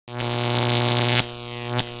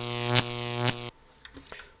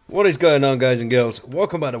What is going on, guys and girls?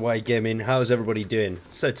 Welcome back to Wide Gaming. How's everybody doing?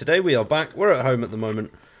 So today we are back. We're at home at the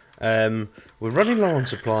moment. We're running low on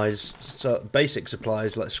supplies, so basic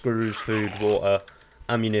supplies like screws, food, water,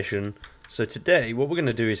 ammunition. So today what we're going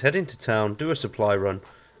to do is head into town, do a supply run.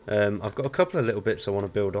 I've got a couple of little bits I want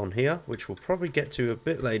to build on here, which we'll probably get to a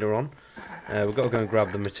bit later on. We've got to go and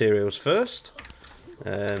grab the materials first.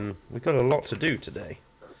 We've got a lot to do today.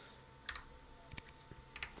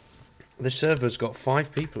 This server's got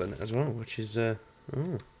 5 people in it as well, which is, yeah.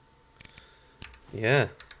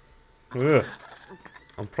 Ugh.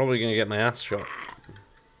 I'm probably going to get my ass shot.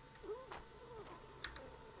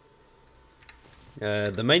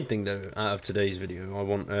 The main thing, though, out of today's video, I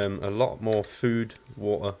want a lot more food,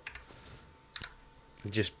 water,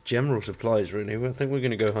 and just general supplies, really. I think we're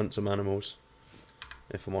going to go hunt some animals,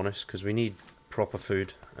 if I'm honest, because we need proper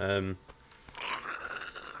food.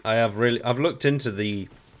 I've looked into the...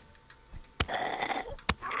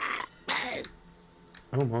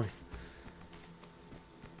 Oh my.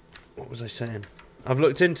 What was I saying? I've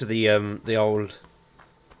looked into the old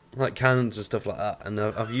like cannons and stuff like that, and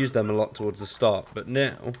I've used them a lot towards the start, but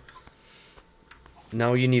now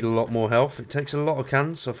you need a lot more health. It takes a lot of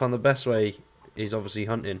cans, so I found the best way is obviously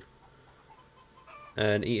hunting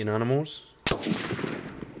and eating animals.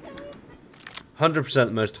 100%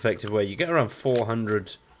 the most effective way. You get around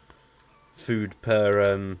 400 food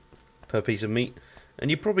per piece of meat. And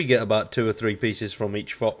you probably get about 2 or 3 pieces from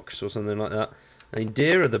each fox or something like that. I mean,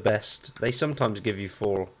 deer are the best. They sometimes give you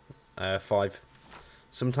 4, 5,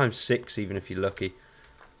 sometimes 6 even if you're lucky.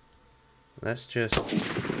 Let's just...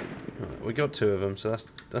 Right, we got 2 of them, so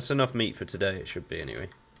that's enough meat for today. It should be anyway.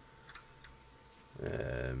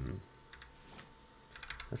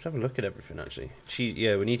 Let's have a look at everything actually.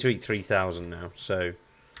 Yeah, we need to eat 3,000 now, so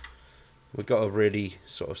we've got to really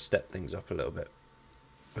sort of step things up a little bit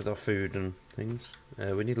with our food and things.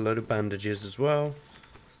 We need a load of bandages as well.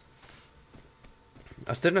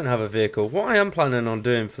 I still don't have a vehicle. What I am planning on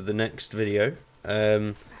doing for the next video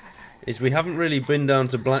is we haven't really been down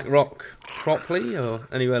to Black Rock properly or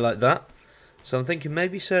anywhere like that. So I'm thinking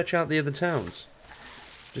maybe search out the other towns.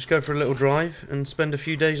 Just go for a little drive and spend a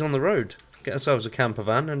few days on the road. Get ourselves a camper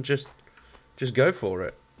van and just go for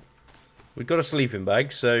it. We've got a sleeping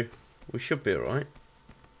bag, so we should be alright.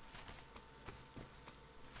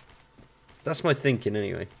 That's my thinking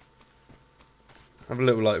anyway. Have a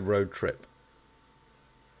little like road trip.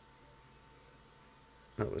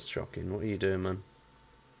 That was shocking. What are you doing, man?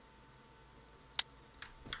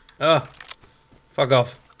 Ah! Fuck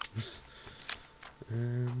off.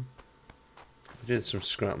 We did some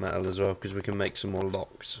scrap metal as well because we can make some more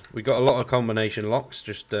locks. We got a lot of combination locks,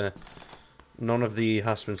 just none of the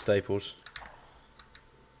Haspin staples.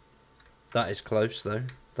 That is close though.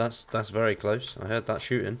 That's very close. I heard that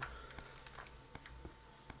shooting.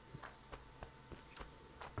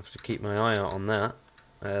 Have to keep my eye out on that.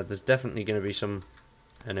 There's definitely going to be some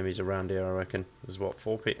enemies around here, I reckon. There's what,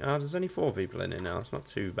 4 people? Oh, there's only 4 people in here now. It's not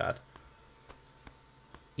too bad.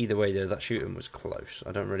 Either way, though, that shooting was close.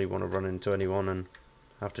 I don't really want to run into anyone and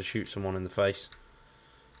have to shoot someone in the face.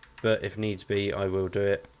 But if needs be, I will do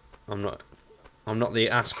it. I'm not the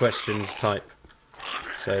ask questions type.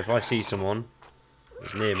 So if I see someone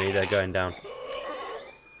that's near me, they're going down.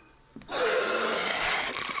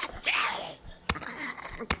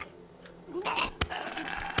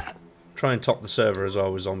 Try and top the server as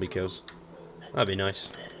well with zombie kills. That'd be nice.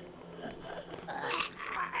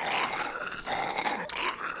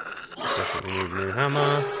 Definitely need a new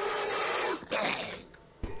hammer.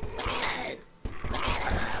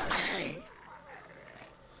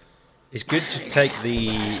 It's good to take the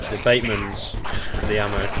Batemans for the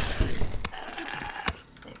ammo.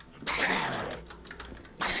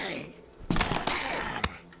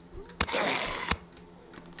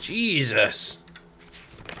 Jesus!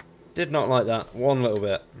 Did not like that one little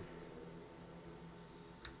bit.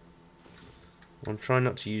 I'm trying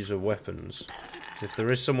not to use the weapons. If there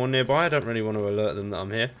is someone nearby, I don't really want to alert them that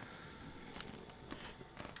I'm here.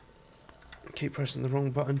 Keep pressing the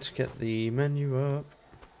wrong button to get the menu up.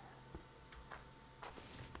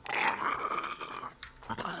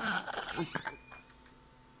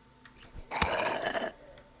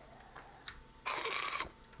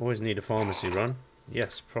 Always need a pharmacy run.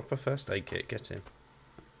 Yes, proper first aid kit. Get in.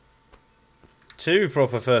 2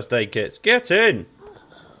 proper first aid kits. Get in!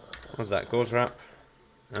 What's that? Gauze wrap.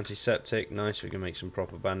 Antiseptic. Nice. We can make some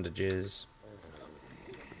proper bandages.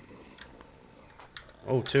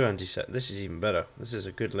 Oh, 2 antiseptic. This is even better. This is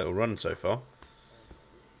a good little run so far.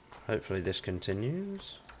 Hopefully this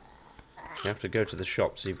continues. You have to go to the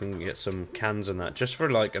shop so you can get some cans and that. Just for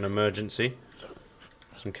like an emergency.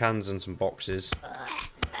 Some cans and some boxes.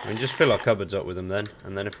 I mean, just fill our cupboards up with them then,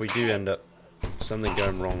 and then if we do end up something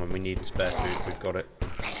going wrong and we need spare food, we've got it.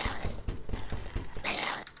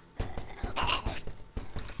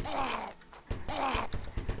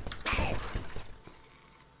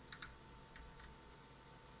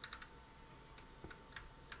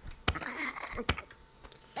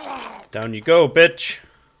 Down you go, bitch.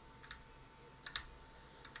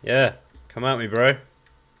 Yeah, come at me, bro.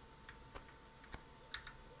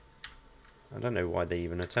 I don't know why they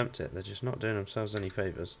even attempt it. They're just not doing themselves any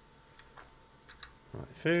favours. Right,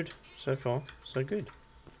 food. So far, so good.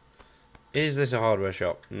 Is this a hardware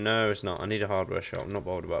shop? No, it's not. I need a hardware shop. I'm not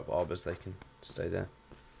bothered about barbers. They can stay there.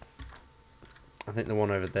 I think the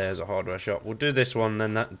one over there is a hardware shop. We'll do this one,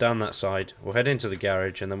 then that down that side. We'll head into the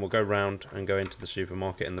garage, and then we'll go round and go into the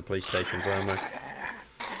supermarket and the police station for ammo.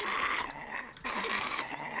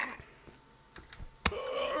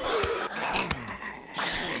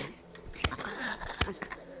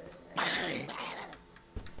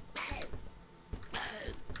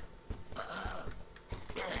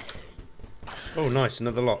 Oh, nice,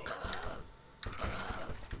 another lock.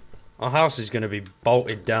 Our house is going to be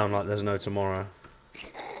bolted down like there's no tomorrow.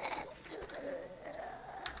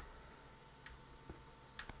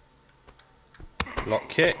 Lock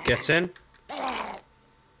kit, get in.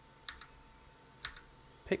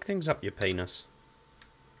 Pick things up, you penis.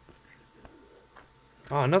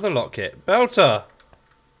 Oh, another lock kit. Belter!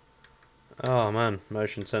 Oh man,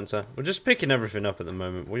 motion sensor. We're just picking everything up at the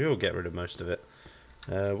moment. We will get rid of most of it.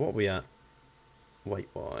 What are we at?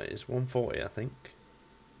 Weight-wise, 140, I think.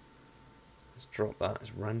 Let's drop that.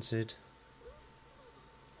 It's rancid.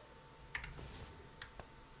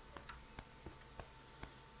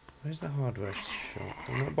 Where's the hardware shop?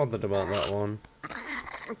 I'm not bothered about that one.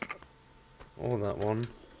 Or that one.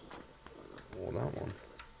 Or that one.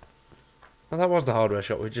 Oh, that was the hardware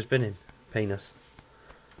shop we've just been in. Penis.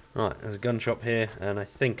 Right, there's a gun shop here, and I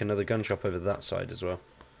think another gun shop over that side as well.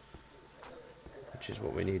 Which is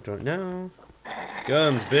what we need right now.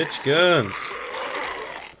 Guns, bitch, guns!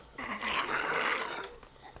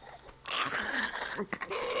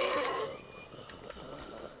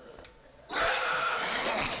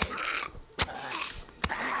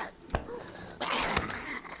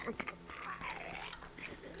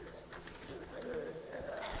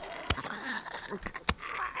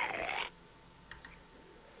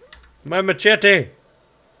 My machete!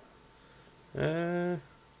 I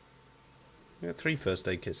got 3 first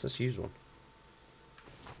aid kits, let's use one.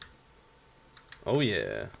 Oh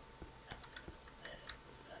yeah.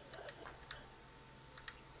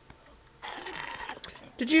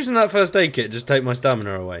 Did using that first aid kit just take my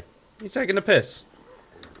stamina away? You taking a piss?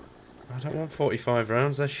 I don't want 45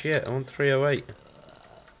 rounds, that's shit. I want 308. I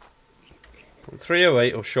want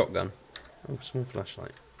 308 or shotgun. Oh, small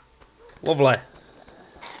flashlight. Lovely.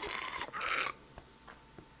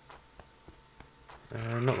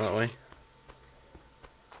 Not that way.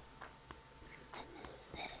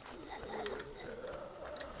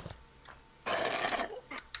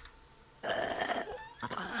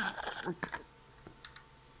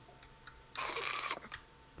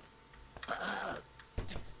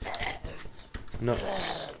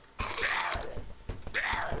 Nuts.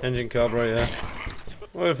 Engine carburetor.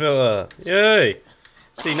 Oil filter. Yay!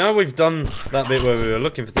 See, now we've done that bit where we were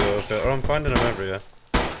looking for the oil filter. I'm finding them everywhere.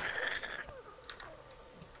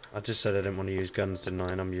 I just said I didn't want to use guns, didn't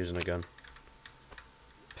I? And I'm using a gun.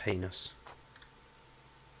 Penis.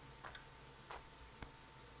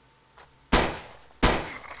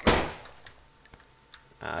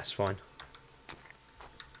 Ah, it's fine.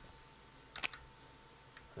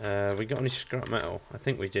 We got any scrap metal? I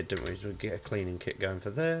think we did, didn't we? So we get a cleaning kit going for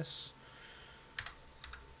this.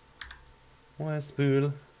 Wire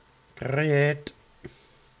spool. Great.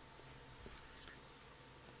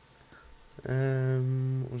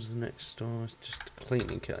 What was the next store? It's just a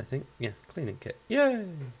cleaning kit, I think. Yeah, cleaning kit. Yay!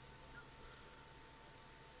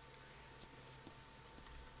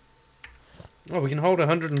 Oh, we can hold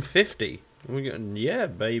 150. We got, yeah,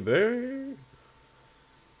 baby.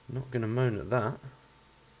 Not gonna moan at that.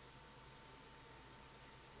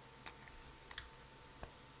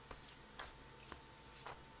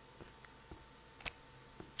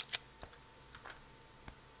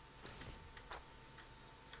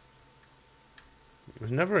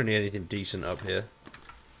 There's never really anything decent up here.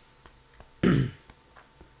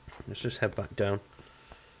 Let's just head back down.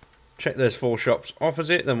 Check there's 4 shops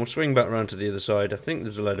opposite, then we'll swing back around to the other side. I think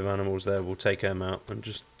there's a load of animals there. We'll take them out and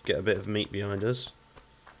just get a bit of meat behind us.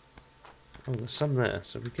 Oh, there's some there,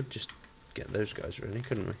 so we could just get those guys really,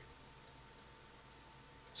 couldn't we?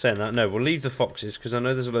 Saying that, no, we'll leave the foxes because I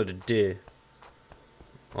know there's a load of deer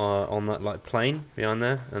on that like plane behind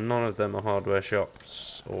there, and none of them are hardware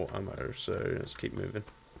shops or ammo. So let's keep moving.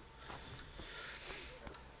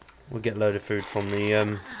 We'll get a load of food from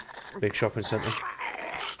the big shopping centre.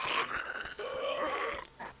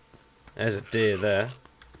 There's a deer there.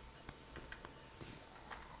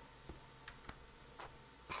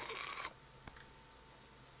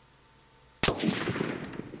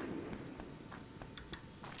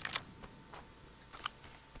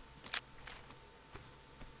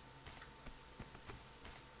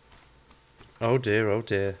 Oh dear, oh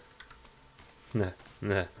dear. Nah,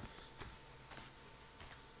 nah.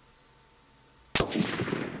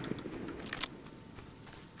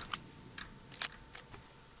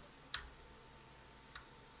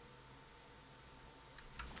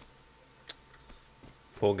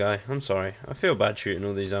 Poor guy, I'm sorry. I feel bad shooting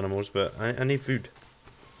all these animals, but I need food.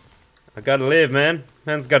 I gotta live, man.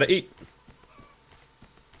 Man's gotta eat.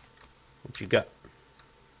 What you got?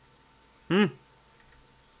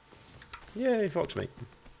 Yay, fox meat.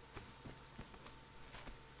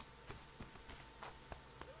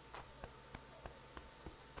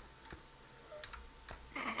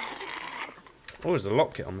 Oh, there's the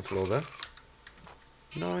lock kit on the floor there.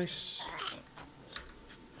 Nice.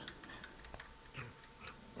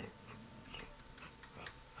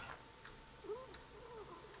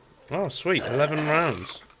 Oh, sweet. 11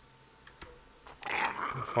 rounds.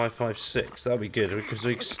 5.56. That'll be good because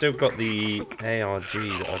we've still got the ARG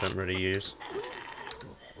that I don't really use.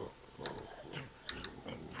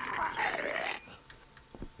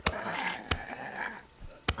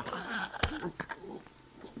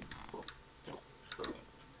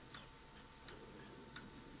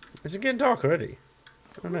 Is it getting dark already?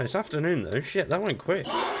 Oh no, it's afternoon though. Shit, that went quick.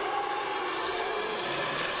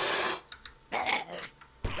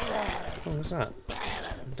 What was that?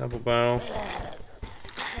 Double barrel.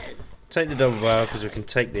 Take the double barrel because we can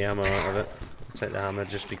take the ammo out of it. I'll take the hammer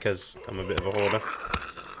just because I'm a bit of a hoarder.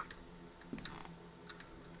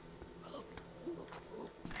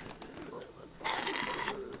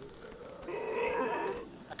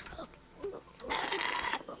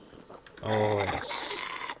 Oh yes.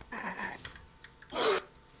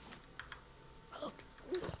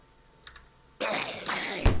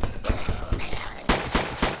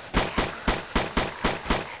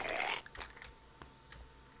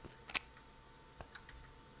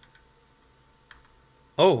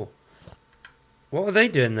 Oh, what are they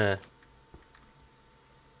doing there?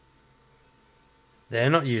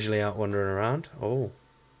 They're not usually out wandering around. Oh.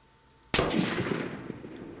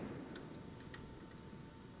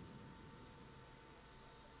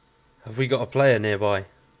 Have we got a player nearby?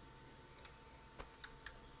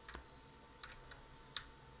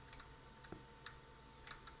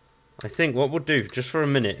 I think what we'll do just for a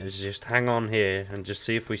minute is just hang on here and just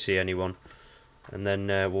see if we see anyone. And then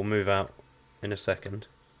we'll move out in a second.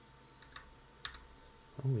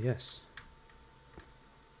 Oh yes.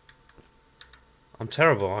 I'm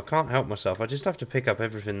terrible. I can't help myself. I just have to pick up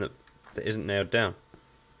everything that isn't nailed down.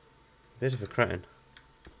 Bit of a cretin.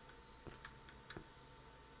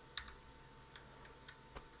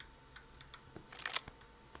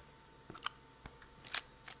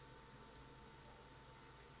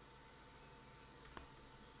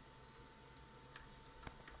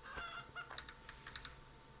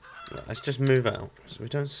 Let's just move out so we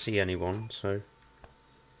don't see anyone, so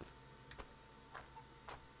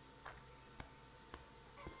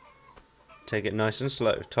take it nice and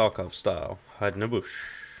slow, Tarkov style. Hide in a bush.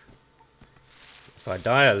 If I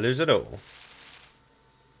die, I lose it all.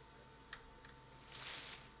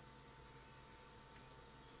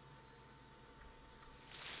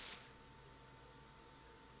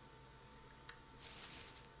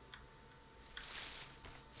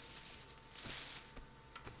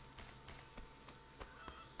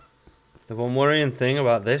 The one worrying thing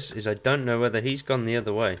about this is I don't know whether he's gone the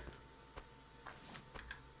other way.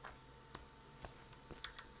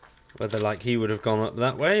 Whether like he would have gone up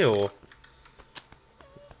that way or...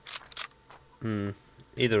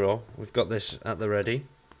 Either or. We've got this at the ready.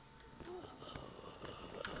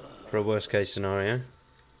 For a worst case scenario.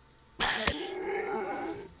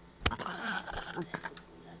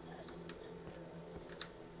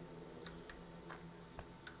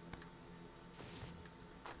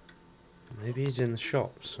 Maybe he's in the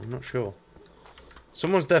shops, I'm not sure.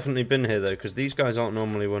 Someone's definitely been here though, because these guys aren't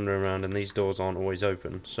normally wandering around and these doors aren't always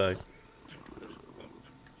open, so...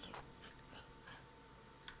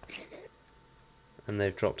 And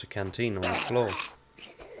they've dropped a canteen on the floor.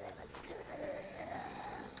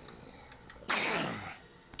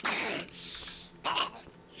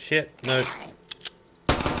 Shit, no.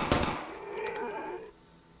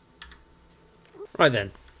 Right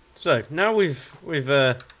then, So now we've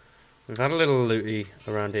had a little looty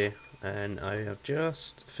around here, and I have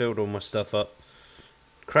just filled all my stuff up,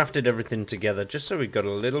 crafted everything together just so we've got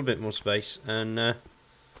a little bit more space, and I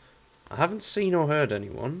haven't seen or heard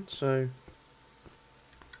anyone, so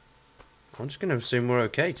I'm just going to assume we're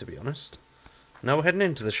okay, to be honest. Now we're heading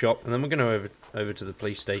into the shop, and then we're going to over to the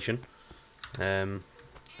police station. I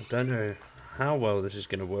don't know how well this is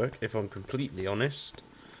going to work, if I'm completely honest.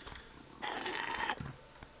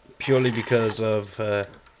 Purely because of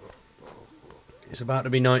it's about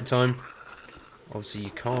to be night time. Obviously,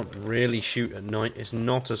 you can't really shoot at night. It's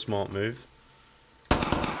not a smart move.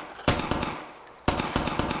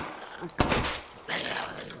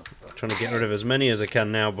 Trying to get rid of as many as I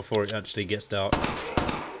can now before it actually gets dark.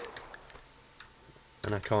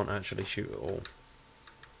 And I can't actually shoot at all.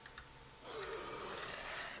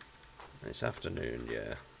 It's afternoon,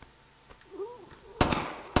 yeah.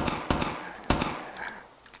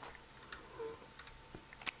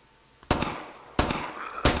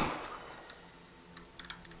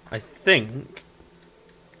 I think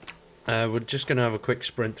we're just going to have a quick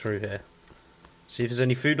sprint through here. See if there's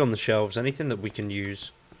any food on the shelves, anything that we can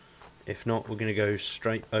use. If not, we're going to go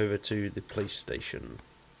straight over to the police station.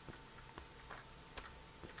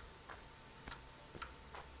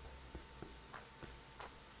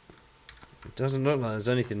 It doesn't look like there's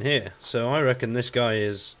anything here, so I reckon this guy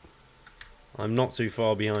is... I'm not too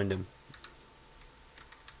far behind him.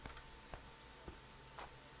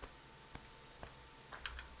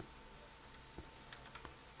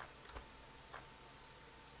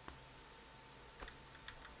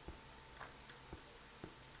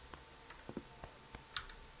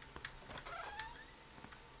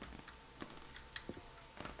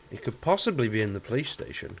 He could possibly be in the police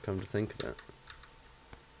station, come to think of it.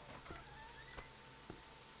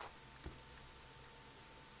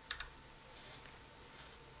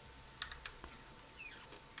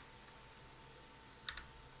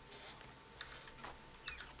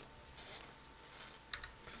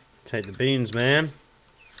 Take the beans, man.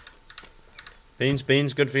 Beans,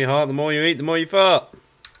 beans, good for your heart. The more you eat, the more you fart.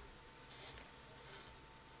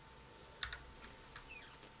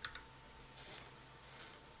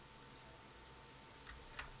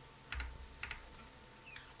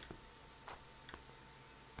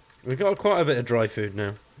 We've got quite a bit of dry food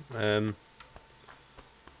now.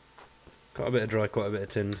 Quite a bit of dry, quite a bit of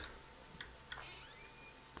tinned.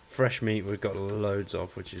 Fresh meat we've got loads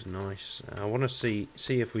of, which is nice. I want to see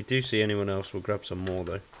if we do see anyone else, we'll grab some more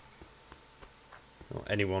though. Or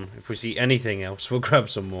anyone. If we see anything else, we'll grab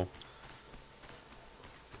some more.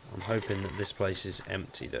 I'm hoping that this place is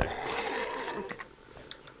empty though.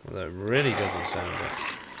 Although it really doesn't sound it.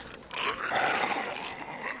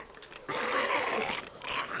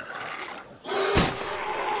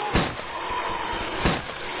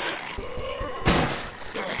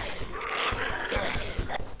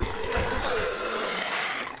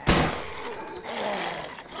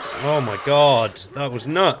 Oh my god, that was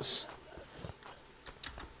nuts.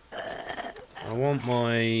 I want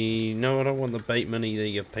my... No, I don't want the bait money,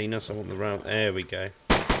 your penis. I want the round... There we go.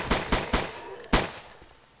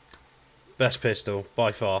 Best pistol,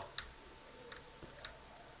 by far.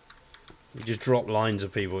 You just drop lines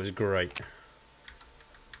of people, it's great.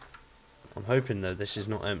 I'm hoping though this is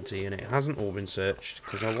not empty and it hasn't all been searched,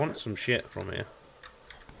 because I want some shit from here.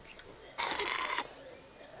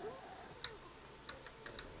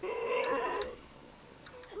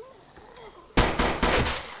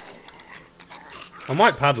 I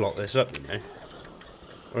might padlock this up, you know.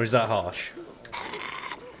 Or is that harsh?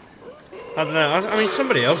 I don't know. I mean,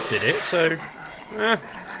 somebody else did it, so...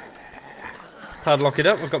 Padlock it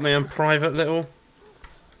up. I've got my own private little...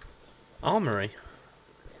 armoury.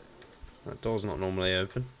 That door's not normally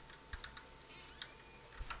open.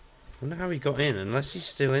 I wonder how he got in, unless he's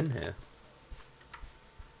still in here.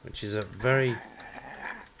 Which is a very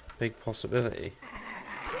big possibility.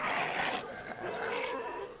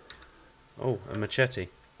 Oh, a machete.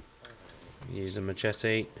 Use a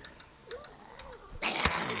machete.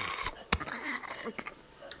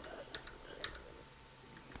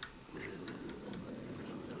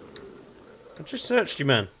 I just searched you,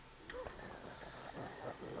 man.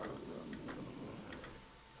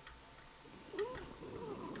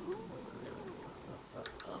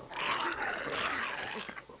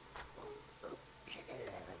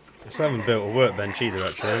 I still haven't built a workbench either,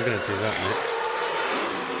 actually. I'm going to do that next.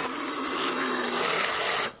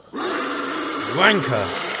 Wanker!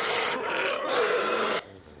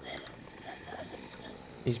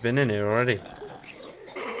 He's been in here already.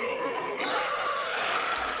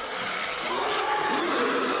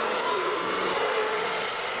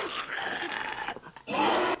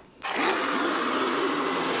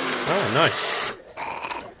 Oh, nice.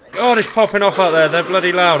 God, it's popping off out there. They're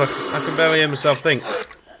bloody loud. I can barely hear myself think.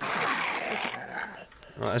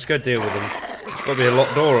 Right, let's go deal with them. There's got to be a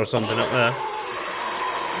locked door or something up there.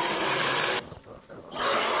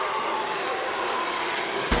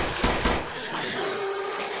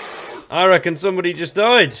 I reckon somebody just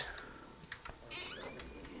died.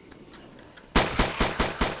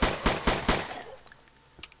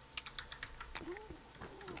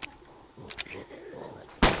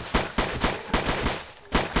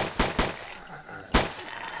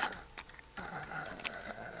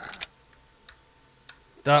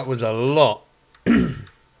 That was a lot. I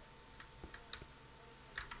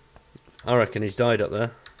reckon he's died up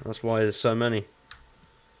there. That's why there's so many.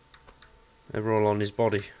 They were all on his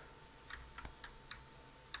body.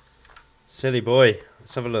 Silly boy.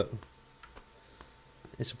 Let's have a look.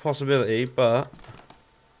 It's a possibility, but...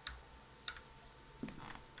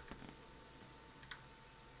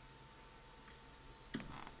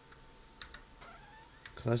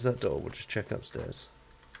 Close that door, we'll just check upstairs.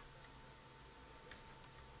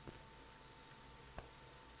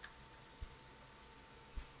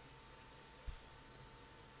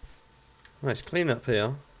 Nice, clean up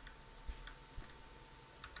here.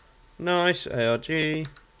 Nice, ARG. Even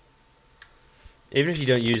if you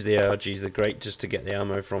don't use the ARGs, they're great just to get the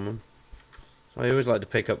ammo from them. So I always like to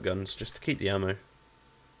pick up guns, just to keep the ammo.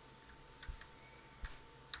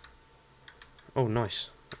 Oh, nice.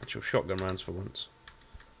 Actual shotgun rounds for once.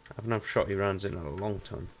 I haven't had shotty rounds in a long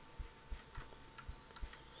time.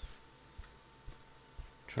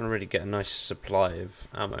 Trying to really get a nice supply of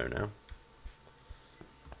ammo now.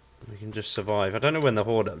 We can just survive. I don't know when the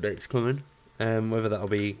Horde update's coming. Whether that'll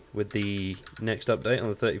be with the next update on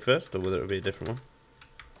the 31st or whether it'll be a different one.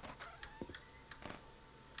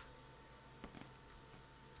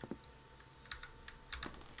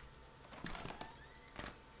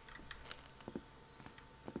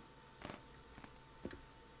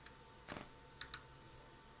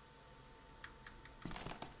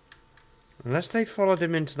 Unless they followed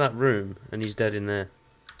him into that room and he's dead in there.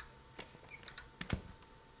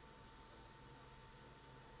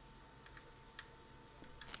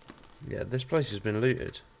 Yeah, this place has been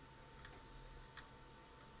looted.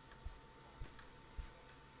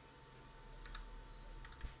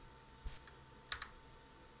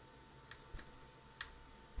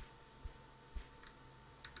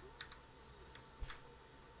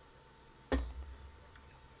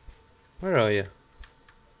 Where are you?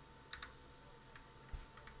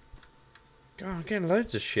 God, I'm getting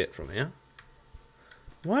loads of shit from here.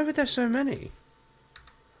 Why were there so many?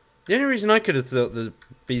 The only reason I could have thought there'd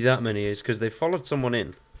be that many is because they followed someone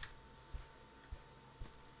in.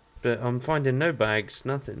 But I'm finding no bags,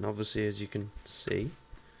 nothing, obviously, as you can see.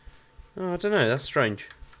 Oh, I don't know, that's strange.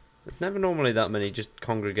 There's never normally that many just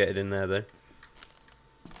congregated in there, though.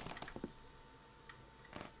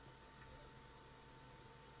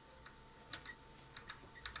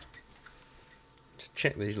 Just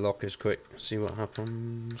check these lockers quick, see what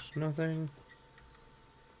happens. Nothing.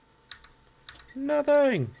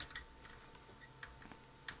 Nothing!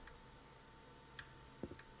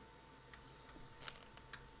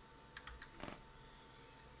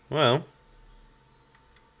 Well,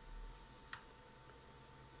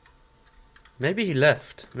 maybe he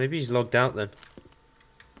left. Maybe he's logged out then.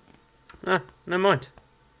 Ah, never mind.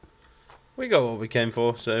 We got what we came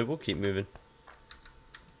for, so we'll keep moving.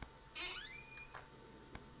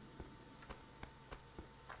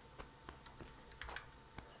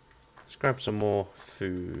 Let's grab some more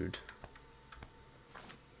food.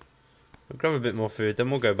 We'll grab a bit more food, then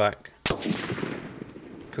we'll go back.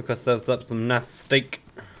 Cook ourselves up some nice steak.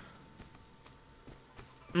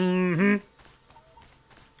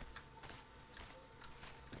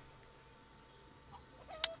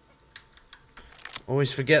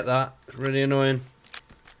 Always forget that. It's really annoying.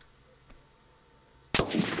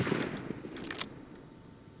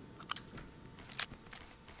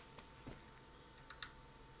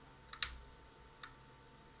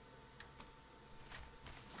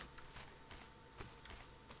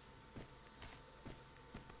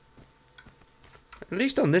 At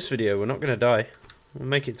least on this video, we're not going to die. We'll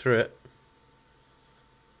make it through it.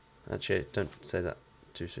 Actually, don't say that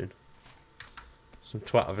too soon. Some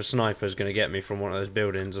twat of a sniper is going to get me from one of those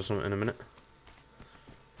buildings or something in a minute.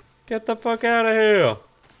 Get the fuck out of here! Oh,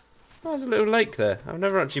 there's a little lake there. I've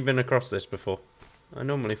never actually been across this before. I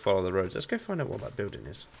normally follow the roads. Let's go find out what that building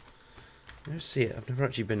is. Let's see it. I've never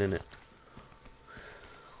actually been in it.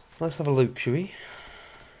 Let's have a look, shall we?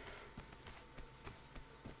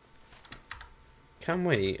 Can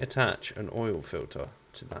we attach an oil filter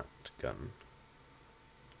to that gun?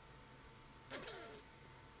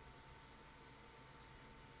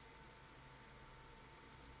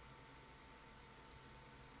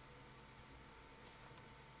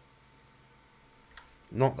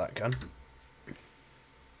 Not that gun.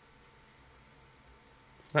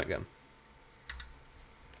 That gun.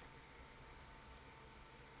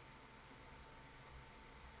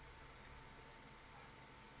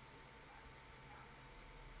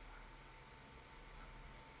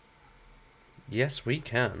 Yes, we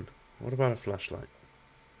can. What about a flashlight?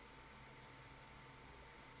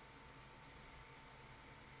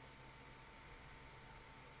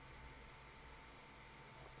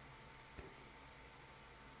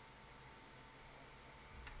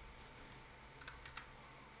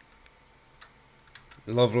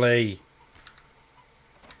 Lovely.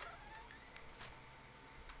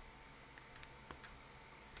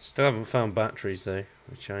 Still haven't found batteries though,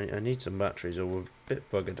 which I need some batteries or we're a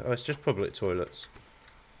bit buggered. Oh, it's just public toilets.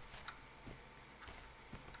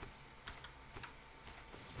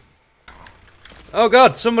 Oh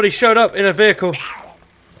god, somebody showed up in a vehicle.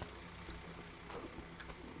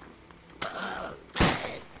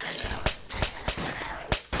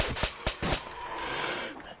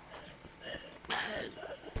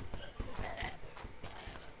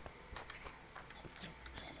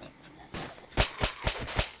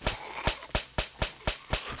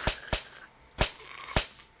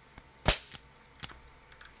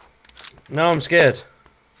 Now I'm scared.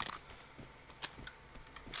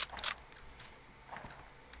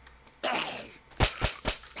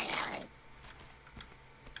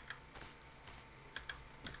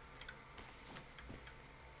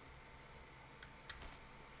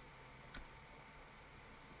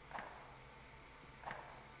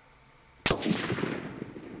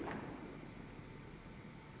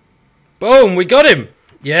 Boom, we got him!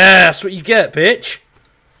 Yeah, that's what you get, bitch.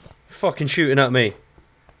 Fucking shooting at me.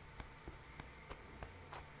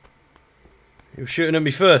 You were shooting at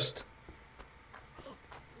me first.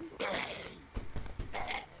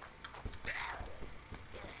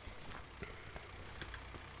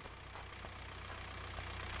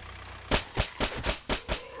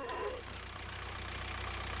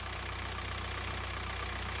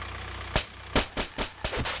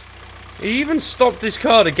 He even stopped his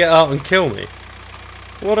car to get out and kill me.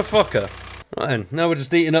 What a fucker. Right then, now we're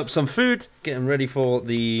just eating up some food, getting ready for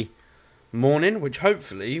the morning, which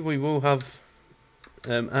hopefully we will have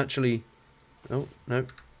actually... Oh, no.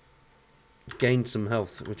 Gained some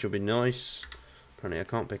health, which will be nice. Apparently I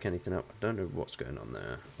can't pick anything up. I don't know what's going on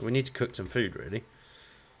there. We need to cook some food, really.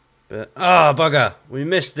 But... Ah, bugger! We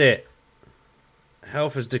missed it!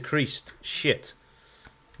 Health has decreased. Shit.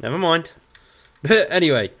 Never mind. But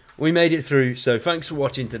anyway... We made it through, so thanks for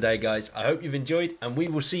watching today, guys. I hope you've enjoyed, and we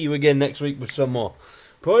will see you again next week with some more.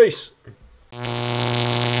 Peace!